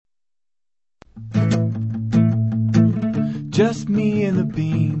Just me and the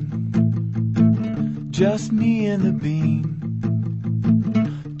bean. Just me and the bean.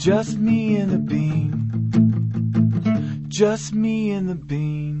 Just me and the bean. Just me and the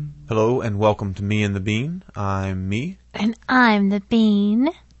bean. Hello and welcome to Me and the Bean. I'm Me. And I'm the Bean.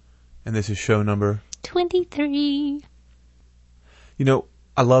 And this is show number 23. You know,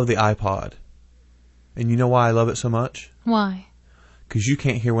 I love the iPod. And you know why I love it so much? Why? Because you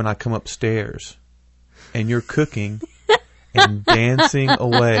can't hear when I come upstairs. And you're cooking and dancing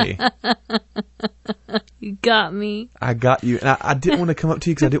away. You got me. I got you. And I didn't want to come up to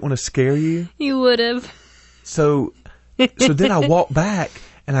you because I didn't want to scare you. You would have. So then I walked back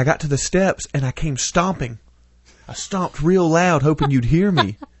and I got to the steps and I came stomping. I stomped real loud hoping you'd hear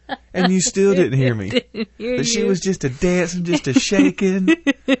me. And you still didn't hear me. But she was just a dancing, just a shaking,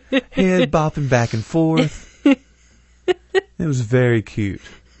 head bopping back and forth. It was very cute.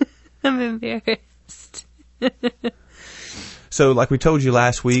 I'm embarrassed. So, like we told you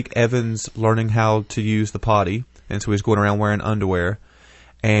last week, Evan's learning how to use the potty. And so he's going around wearing underwear.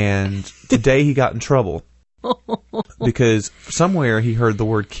 And today he got in trouble. Because somewhere he heard the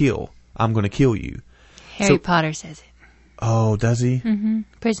word kill. I'm going to kill you. Harry Potter says it. Oh, does he? Mm-hmm.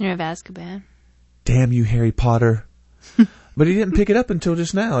 Prisoner of Azkaban. Damn you, Harry Potter. But he didn't pick it up until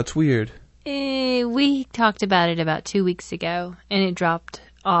just now. It's weird. We talked about it about 2 weeks ago, and it dropped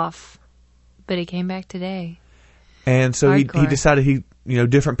off. But it came back today. And so he decided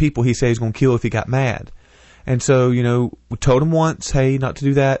different people he said he's going to kill if he got mad. And so, we told him once, hey, not to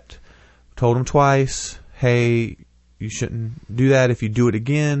do that. Told him twice, hey, you shouldn't do that if you do it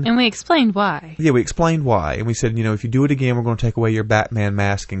again. And we explained why. Yeah, we explained why. And we said, if you do it again, we're going to take away your Batman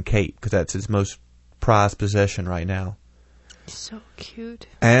mask and cape because that's his most prized possession right now. So cute.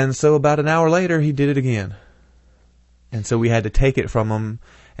 And so about an hour later, he did it again. And so we had to take it from him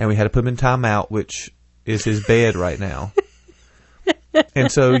and we had to put him in timeout, which is his bed right now.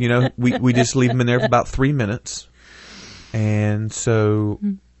 And so, we just leave him in there for about 3 minutes. And so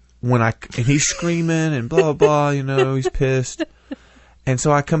and he's screaming and blah, blah, he's pissed. And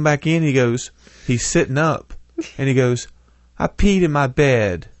so I come back in, he's sitting up and he goes, I peed in my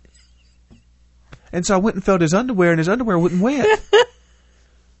bed. And so I went and felt his underwear and his underwear wasn't wet.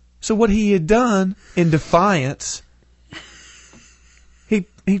 So what he had done in defiance,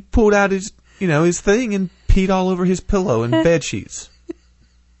 he pulled out his thing and peed all over his pillow and bed sheets.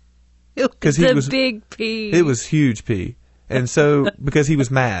 It was a big pee. It was huge pee. And so, because he was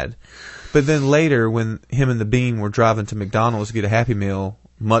mad. But then later, when him and the Bean were driving to McDonald's to get a Happy Meal,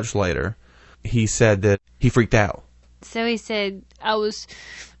 much later, he said that he freaked out. So he said, I was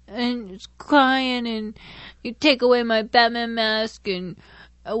crying and you take away my Batman mask and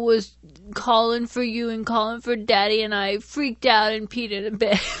I was calling for you and calling for Daddy and I freaked out and peed in a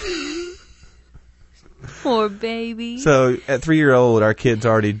bed. Poor baby. So, at 3-year-old, our kid's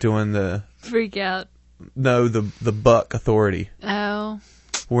already doing the... Freak out. No, the buck authority. Oh.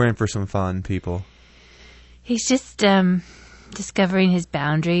 We're in for some fun, people. He's just discovering his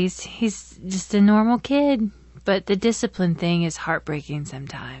boundaries. He's just a normal kid. But the discipline thing is heartbreaking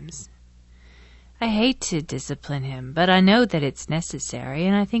sometimes. I hate to discipline him, but I know that it's necessary,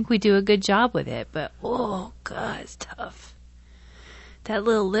 and I think we do a good job with it. But, oh, God, it's tough. That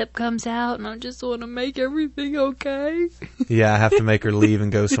little lip comes out, and I just want to make everything okay. Yeah, I have to make her leave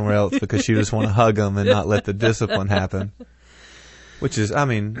and go somewhere else because she just want to hug him and not let the discipline happen. Which is,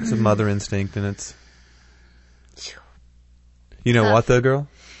 it's a mother instinct, and it's... You know what, though, girl?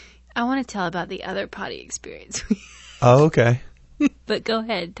 I want to tell about the other potty experience. Oh, okay. But go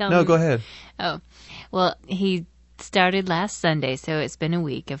ahead, tell me. No, go ahead. Oh, well, he started last Sunday, so it's been a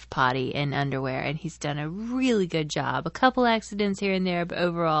week of potty and underwear, and he's done a really good job. A couple accidents here and there, but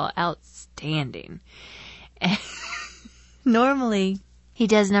overall, outstanding. And normally, he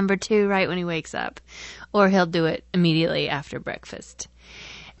does number 2 right when he wakes up, or he'll do it immediately after breakfast.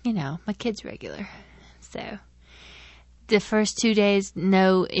 My kid's regular. So, the first 2 days,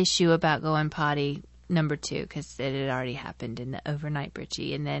 no issue about going potty number 2, because it had already happened in the overnight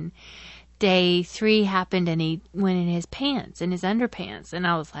britchie, and then Day 3 happened and he went in his pants, in his underpants. And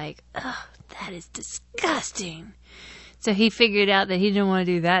I was like, oh, that is disgusting. So he figured out that he didn't want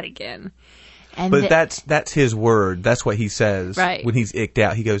to do that again. But that's his word. That's what he says. Right. When he's icked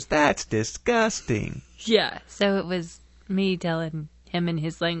out. He goes, that's disgusting. Yeah. So it was me telling him in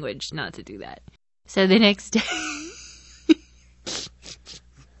his language not to do that. So the next day,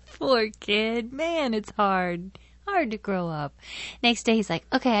 poor kid. Man, it's hard to grow up. Next day he's like,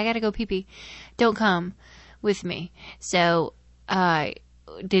 okay, I gotta go pee-pee. Don't come with me. So I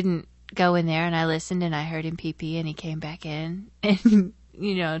didn't go in there, and I listened, and I heard him pee-pee, and he came back in and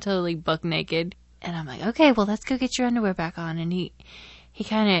totally buck naked. And I'm like, okay, well, let's go get your underwear back on. And he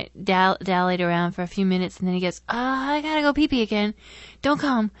kind of dallied around for a few minutes, and then he goes, I gotta go pee-pee again. Don't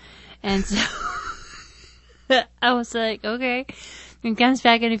come. And so I was like, okay. And comes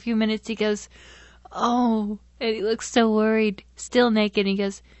back in a few minutes. He goes, oh, and he looks so worried, still naked. And he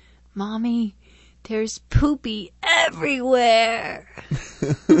goes, Mommy, there's poopy everywhere.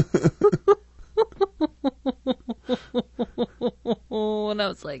 And I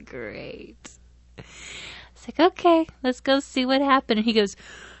was like, great. It's like, okay, let's go see what happened. And he goes,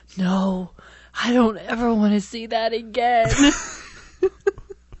 no, I don't ever want to see that again.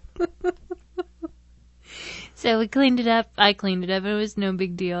 So we cleaned it up. I cleaned it up. It was no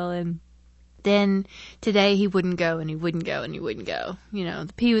big deal. And then today he wouldn't go, and he wouldn't go, and he wouldn't go. You know,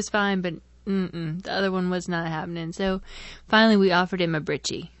 the pee was fine, but the other one was not happening. So finally we offered him a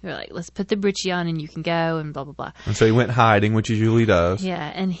britchie. We were like, let's put the britchie on and you can go, and blah, blah, blah. And so he went hiding, which he usually does.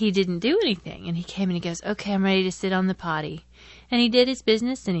 Yeah, and he didn't do anything. And he came and he goes, okay, I'm ready to sit on the potty. And he did his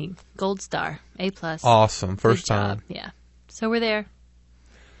business, and he gold star, A+. Awesome. First Good time. job. Yeah. So we're there.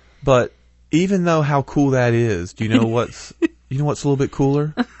 But even though how cool that is, do you know what's a little bit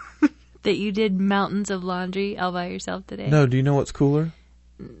cooler? That you did mountains of laundry all by yourself today? No, do you know what's cooler?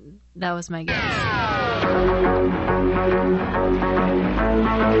 That was my guess.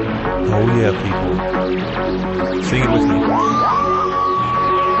 Oh yeah, people. Sing it with me.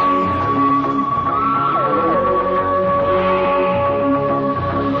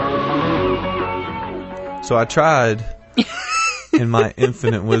 So I tried, in my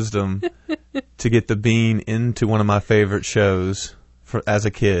infinite wisdom, to get the bean into one of my favorite shows as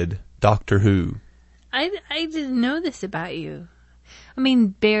a kid, Doctor Who. I didn't know this about you. I mean,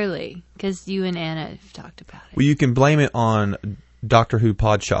 barely, because you and Anna have talked about it. Well, you can blame it on Doctor Who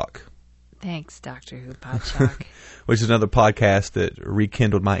Podshock. Thanks, Doctor Who Podshock. Which is another podcast that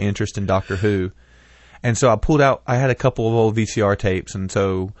rekindled my interest in Doctor Who. And so I had a couple of old VCR tapes, and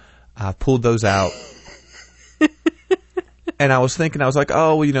so I pulled those out. And I was like,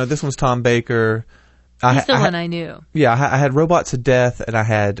 oh, well, this one's Tom Baker. He's the one I knew. Yeah, I had Robots of Death, and I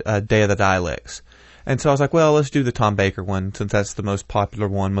had Day of the Daleks. And so I was like, well, let's do the Tom Baker one, since that's the most popular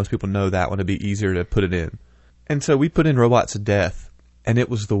one. Most people know that one. It'd be easier to put it in. And so we put in Robots of Death, and it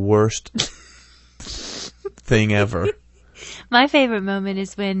was the worst thing ever. My favorite moment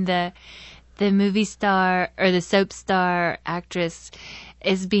is when the movie star or the soap star actress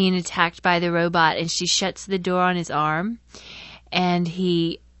is being attacked by the robot, and she shuts the door on his arm, and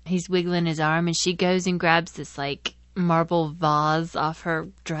he's wiggling his arm, and she goes and grabs this like marble vase off her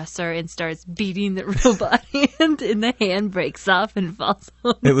dresser and starts beating the robot hand, and the hand breaks off and falls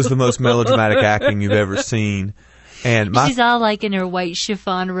on It was the most melodramatic acting you've ever seen. And she's all like in her white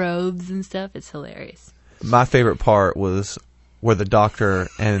chiffon robes and stuff. It's hilarious. My favorite part was where the doctor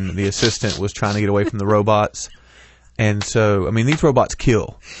and the assistant was trying to get away from the robots. And so, I mean, these robots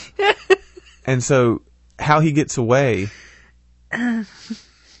kill. And so, how he gets away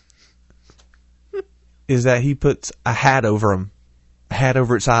is that he puts a hat over him. A hat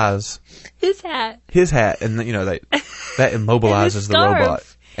over its eyes. His hat. And that immobilizes the robot.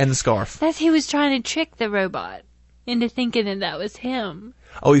 And the scarf. He was trying to trick the robot into thinking that was him.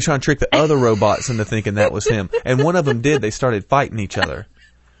 Oh, he's trying to trick the other robots into thinking that was him. And one of them did. They started fighting each other.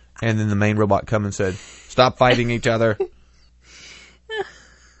 And then the main robot come and said, stop fighting each other.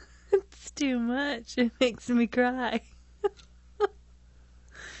 It's too much. It makes me cry.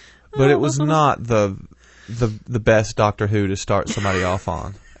 But it was not the best Doctor Who to start somebody off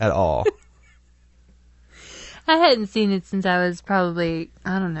on at all. I hadn't seen it since I was probably,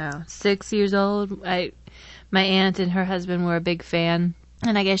 6 years old. My aunt and her husband were a big fan,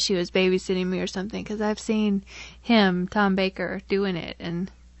 and I guess she was babysitting me or something, because I've seen him, Tom Baker, doing it, and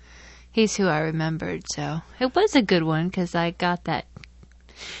he's who I remembered. So it was a good one, because I got that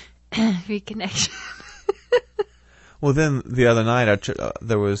reconnection. Well, then the other night,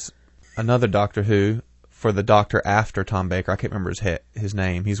 there was another Doctor Who for the Doctor after Tom Baker. I can't remember his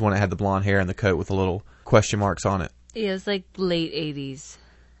name. He's the one that had the blonde hair and the coat with the little question marks on it. Yeah, it was like late 80s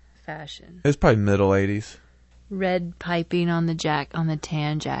fashion. It was probably middle 80s. Red piping on the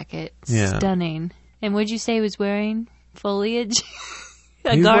tan jacket. Yeah. Stunning. And what'd you say he was wearing? Foliage?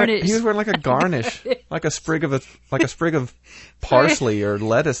 Garnish. He was wearing like a garnish. like a sprig of parsley or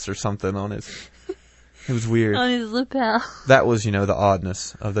lettuce or something on his. It was weird. On his lapel. That was, the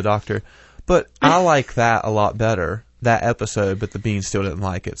oddness of the Doctor. But I like that a lot better, that episode, but the Bean still didn't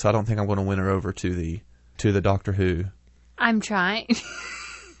like it. So I don't think I'm going to win her over to the Doctor Who. I'm trying.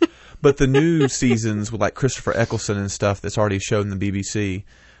 But the new seasons with like Christopher Eccleston and stuff that's already shown in the BBC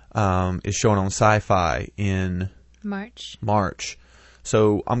is showing on Sci-Fi in March.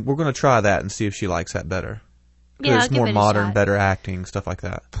 So we're going to try that and see if she likes that better. Yeah, it's I'll give more it a modern, shot. better acting, stuff like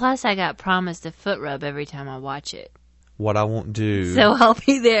that. Plus, I got promised a foot rub every time I watch it. What I won't do So I'll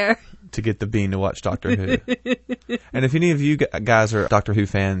be there. to get the bean to watch Doctor Who. And if any of you guys are Doctor Who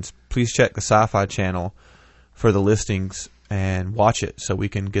fans, please check the Sci-Fi Channel for the listings and watch it so we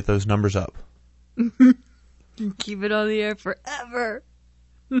can get those numbers up. Keep it on the air forever.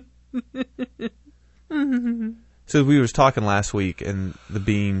 So we was talking last week, and the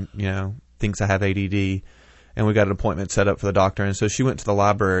bean, thinks I have ADD, and we got an appointment set up for the doctor. And so she went to the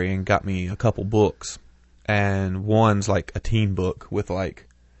library and got me a couple books, and one's like a teen book with like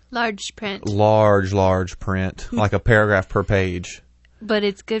large print, like a paragraph per page. But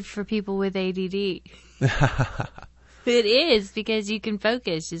it's good for people with ADD. It is, because you can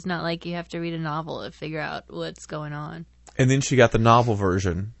focus. It's not like you have to read a novel to figure out what's going on. And then she got the novel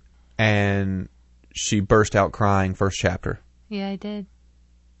version, and she burst out crying first chapter. Yeah, I did.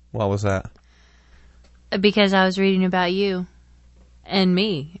 Why was that? Because I was reading about you and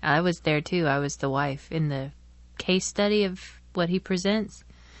me. I was there too. I was the wife in the case study of what he presents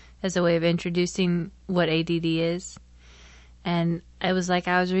as a way of introducing what ADD is. And it was like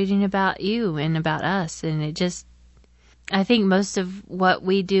I was reading about you and about us, and it just... I think most of what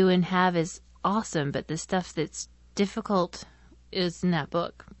we do and have is awesome, but the stuff that's difficult is in that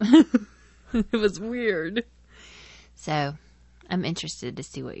book. It was weird. So, I'm interested to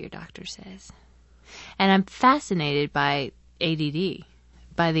see what your doctor says. And I'm fascinated by ADD,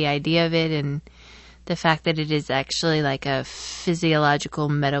 by the idea of it and the fact that it is actually like a physiological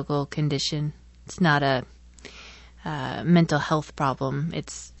medical condition. It's not a mental health problem.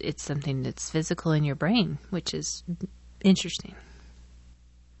 It's something that's physical in your brain, which is interesting.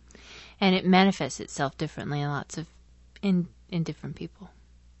 And it manifests itself differently in different people.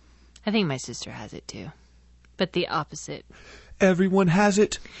 I think my sister has it too. But the opposite. Everyone has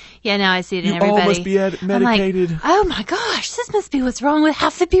it. Yeah, now I see it in you everybody. You all must be medicated. I'm like, oh my gosh, this must be what's wrong with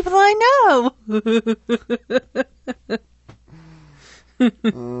half the people I know.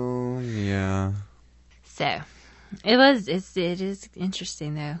 Oh, yeah. So, it is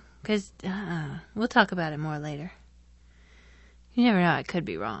interesting though. Because we'll talk about it more later. You never know, I could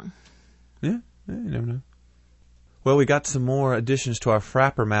be wrong. Yeah, you never know. Well, we got some more additions to our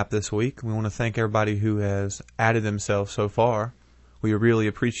Frapper map this week. We want to thank everybody who has added themselves so far. We really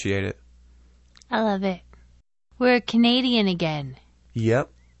appreciate it. I love it. We're Canadian again.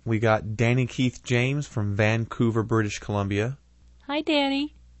 Yep. We got Danny Keith James from Vancouver, British Columbia. Hi,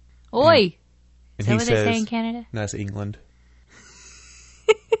 Danny. Oi! And Is that what they say in Canada? No, that's England.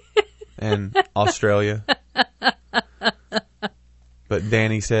 And Australia. But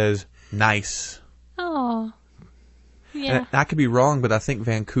Danny says, nice. Oh. Yeah. And I could be wrong, but I think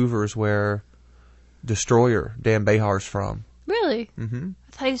Vancouver is where Destroyer, Dan Bejar's from. Really? Mm-hmm.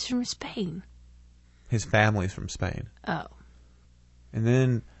 I thought he was from Spain. His family's from Spain. Oh. And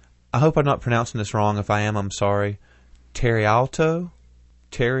then, I hope I'm not pronouncing this wrong. If I am, I'm sorry. Terry, Aalto?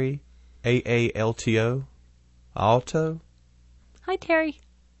 Aalto? Alto? Hi, Terry.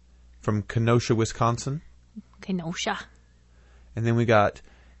 From Kenosha, Wisconsin. Kenosha. And then we got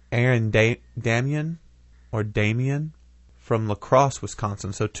Aaron Damien from La Crosse,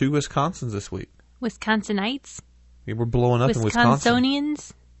 Wisconsin. So 2 Wisconsins this week. Wisconsinites? We were blowing up in Wisconsin.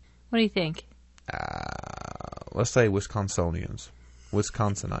 Wisconsonians? What do you think? Let's say Wisconsonians.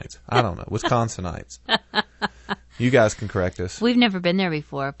 Wisconsinites. I don't know. Wisconsinites. You guys can correct us. We've never been there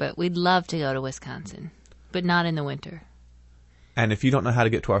before, but we'd love to go to Wisconsin. But not in the winter. And if you don't know how to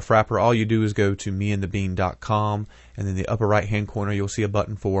get to our Frapper, all you do is go to meandthebean.com, and in the upper right-hand corner, you'll see a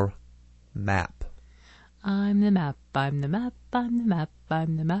button for Map. I'm the map, I'm the map, I'm the map,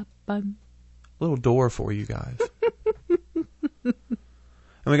 I'm the map, I'm... Little door for you guys. And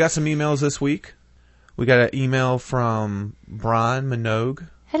we got some emails this week. We got an email from Brian Minogue.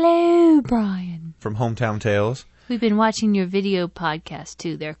 Hello, Brian. From Hometown Tales. We've been watching your video podcast,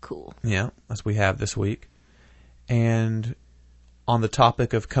 too. They're cool. Yeah, as we have this week. And on the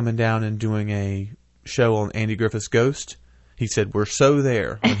topic of coming down and doing a show on Andy Griffith's Ghost, he said, we're so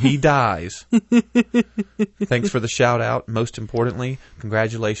there. When he dies. Thanks for the shout out. Most importantly,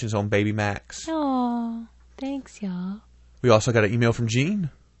 congratulations on baby Max. Aw, thanks, y'all. We also got an email from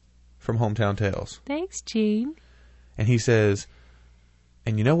Gene from Hometown Tales. Thanks, Gene. And he says,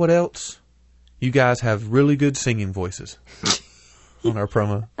 and you know what else? You guys have really good singing voices on our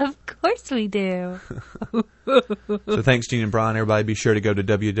promo. Of course we do. So thanks, Gene and Brian. Everybody be sure to go to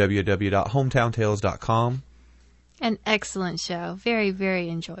www.hometowntales.com. An excellent show. Very, very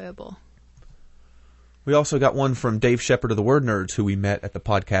enjoyable. We also got one from Dave Shepard of the Word Nerds, who we met at the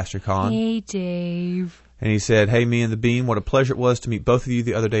Podcaster Con. Hey, Dave. And he said, "Hey, me and the Bean, what a pleasure it was to meet both of you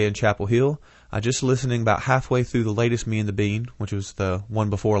the other day in Chapel Hill. I just listening about halfway through the latest Me and the Bean, which was the one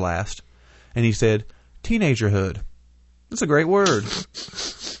before last." And he said, "Teenagerhood. That's a great word.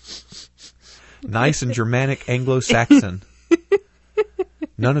 Nice and Germanic Anglo-Saxon.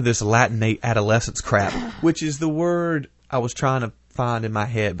 None of this Latinate adolescence crap," which is the word I was trying to find in my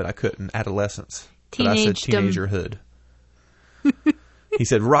head, but I couldn't. Adolescence. But I said teenagerhood. He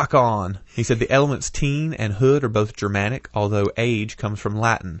said, "Rock on." He said, "The elements teen and hood are both Germanic, although age comes from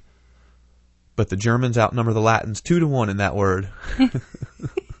Latin. But the Germans outnumber the Latins 2-1 in that word."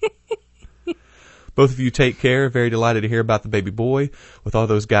 "Both of you take care. Very delighted to hear about the baby boy. With all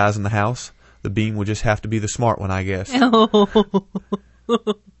those guys in the house, the Bean would just have to be the smart one, I guess."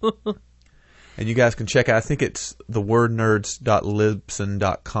 And you guys can check out, I think it's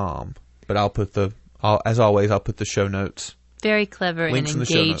thewordnerds.libsyn.com. But as always, I'll put the show notes. Very clever Links and in the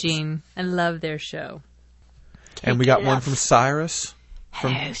show notes. engaging. I love their show. And we got one from Cyrus.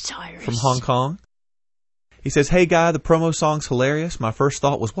 Hello, Cyrus. From Hong Kong. He says, "Hey guy, the promo song's hilarious. My first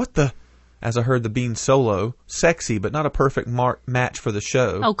thought was, what the? As I heard the Bean solo. Sexy, but not a perfect match for the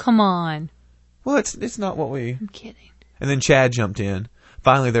show." Oh, come on. Well, it's not what we... I'm kidding. And then Chad jumped in.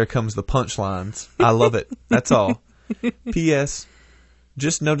 "Finally, there comes the punchlines. I love it. That's all. P.S.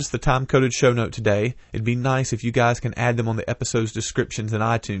 Just noticed the time-coded show note today. It'd be nice if you guys can add them on the episode's descriptions in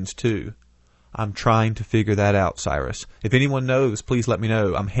iTunes, too." I'm trying to figure that out, Cyrus. If anyone knows, please let me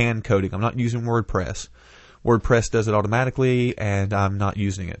know. I'm hand-coding. I'm not using WordPress. WordPress does it automatically, and I'm not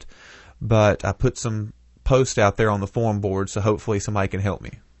using it. But I put some posts out there on the forum board, so hopefully somebody can help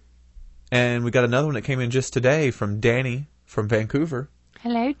me. And we got another one that came in just today from Danny from Vancouver.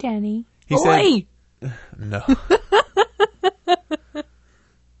 Hello, Danny. He said, no.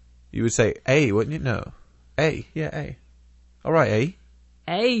 You would say A, wouldn't you? No. A. Yeah, A. All right, A.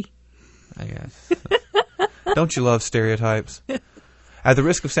 Hey. I guess. Don't you love stereotypes? At the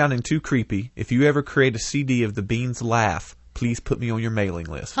risk of sounding too creepy, if you ever create a CD of the Bean's laugh, please put me on your mailing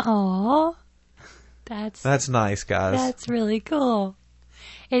list. Aww. That's nice, guys. That's really cool.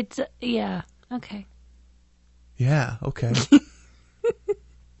 Yeah, okay. Yeah, okay.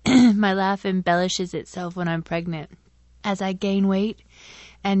 My laugh embellishes itself when I'm pregnant. As I gain weight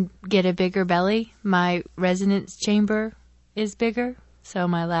and get a bigger belly, my resonance chamber is bigger, so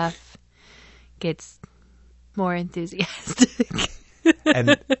my laugh gets more enthusiastic.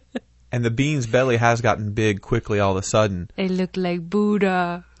 and the Bean's belly has gotten big quickly all of a sudden. They look like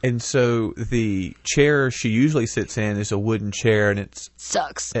Buddha. And so the chair she usually sits in is a wooden chair, and it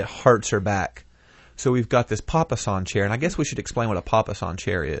hurts her back. So we've got this papasan chair, and I guess we should explain what a papasan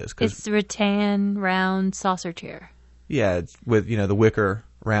chair is. It's the rattan, round saucer chair. Yeah, it's with the wicker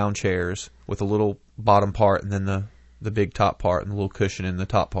round chairs with a little bottom part and then the big top part and the little cushion in the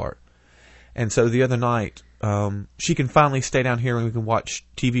top part. And so the other night, she can finally stay down here and we can watch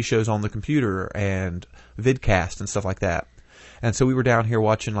TV shows on the computer and vidcast and stuff like that. And so we were down here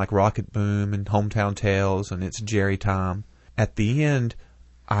watching like Rocket Boom and Hometown Tales and It's Jerry Time. At the end,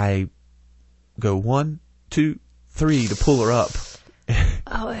 I go 1, 2, 3 to pull her up.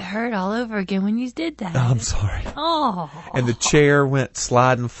 Oh, it hurt all over again when you did that. Oh, I'm sorry. Oh. And the chair went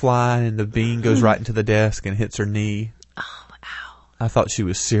sliding, flying, and the Bean goes right into the desk and hits her knee. Oh, ow. I thought she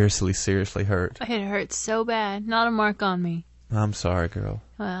was seriously, seriously hurt. It hurt so bad. Not a mark on me. I'm sorry, girl.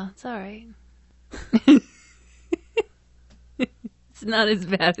 Well, it's all right. It's not as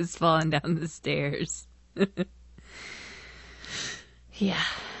bad as falling down the stairs. Yeah.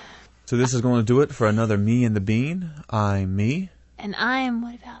 So this is going to do it for another Me and the Bean. I'm me. And I'm,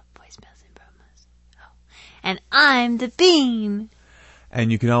 what about voicemails and promos? Oh. And I'm the Bean.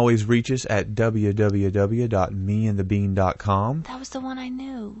 And you can always reach us at www.meandthebean.com. That was the one I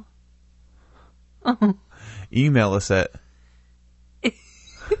knew. Oh. Email us at...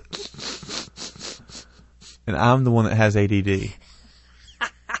 And I'm the one that has ADD.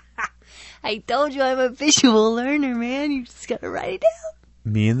 I told you I'm a visual learner, man. You just got to write it down.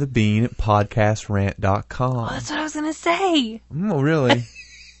 meandthebean at podcastrant.com. Oh, that's what I was going to say. Oh, really?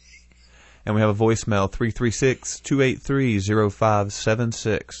 And we have a voicemail,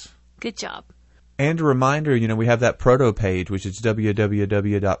 336-283-0576. Good job. And a reminder, we have that proto page, which is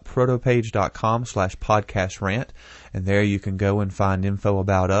www.protopage.com/podcastrant. And there you can go and find info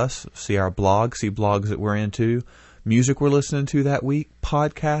about us, see our blog, see blogs that we're into, music we're listening to that week,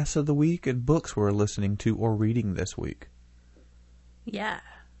 podcasts of the week, and books we're listening to or reading this week. Yeah.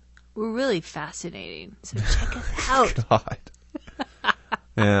 We're really fascinating. So check us out. God.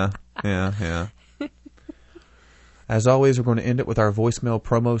 Yeah. As always, we're going to end it with our voicemail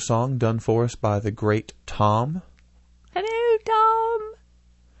promo song done for us by the great Tom. Hello, Tom.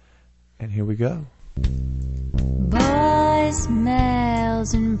 And here we go.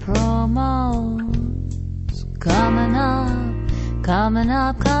 Voicemails and promos coming up, coming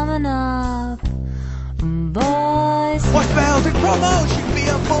up, coming up. Voicemails and promos, you be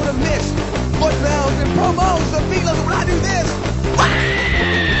up for the miss. Voicemails and promos, the feelers when I do this.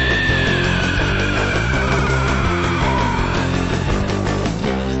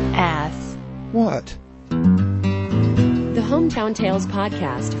 Ass. What? The Hometown Tales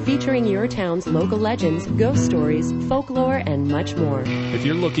podcast, featuring your town's local legends, ghost stories, folklore, and much more. If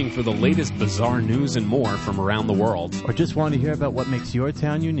you're looking for the latest bizarre news and more from around the world, or just want to hear about what makes your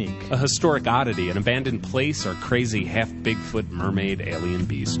town unique, a historic oddity, an abandoned place, or crazy half-Bigfoot mermaid alien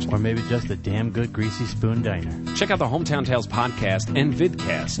beast, or maybe just a damn good greasy spoon diner, check out the Hometown Tales podcast and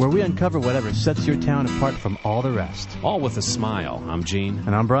vidcast, where we uncover whatever sets your town apart from all the rest. All with a smile. I'm Gene.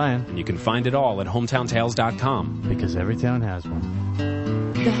 And I'm Brian. And you can find it all at hometowntales.com. Because every town has one.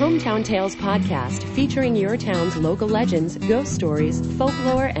 The Hometown Tales podcast, featuring your town's local legends, ghost stories,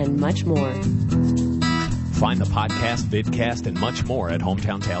 folklore, and much more. Find the podcast, vidcast, and much more at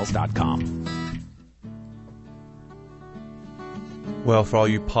hometowntales.com. Well, for all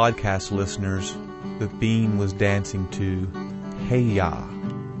you podcast listeners, the bean was dancing to Hey Ya.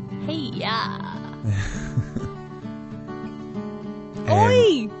 Hey, ya.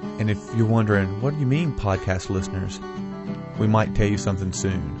 Oi! And if you're wondering, what do you mean, podcast listeners? We might tell you something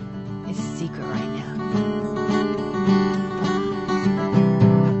soon. It's a secret right now.